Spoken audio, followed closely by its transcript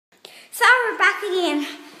back again.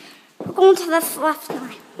 We're going to this left now.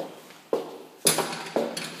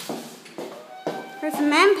 There's a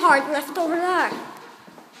main part left over there.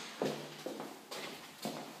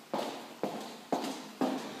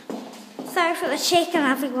 Sorry for the shaking,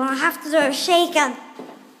 everyone. I have to do a shaking.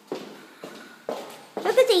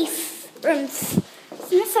 Look at these rooms.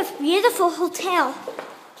 This is a beautiful hotel.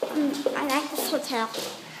 I like this hotel.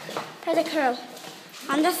 Pretty cool.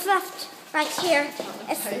 And this left right here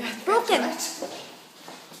is broken.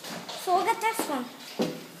 So we'll get this one.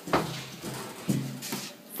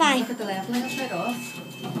 Fine. Look at the leveling, it's right off.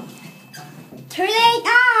 Too late,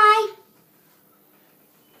 aye.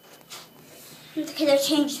 Okay, they're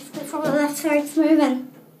changed before the left starts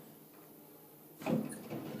moving.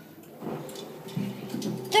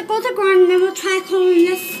 They'll go to ground and then we'll try calling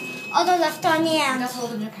this other lift on the end. Just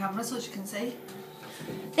hold in your camera so that you can see.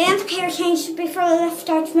 The indicator changed before the lift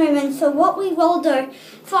starts moving, so what we will do,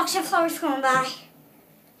 watch the flowers going by.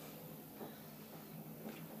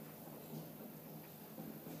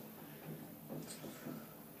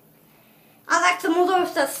 I like the motor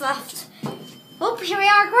of this lift. Oh, here we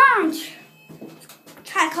are ground.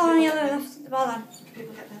 Try calling the other lift at the bottom.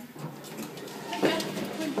 People get them.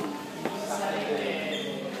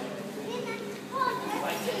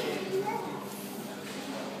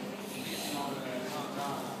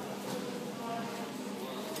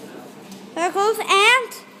 There goes Anne.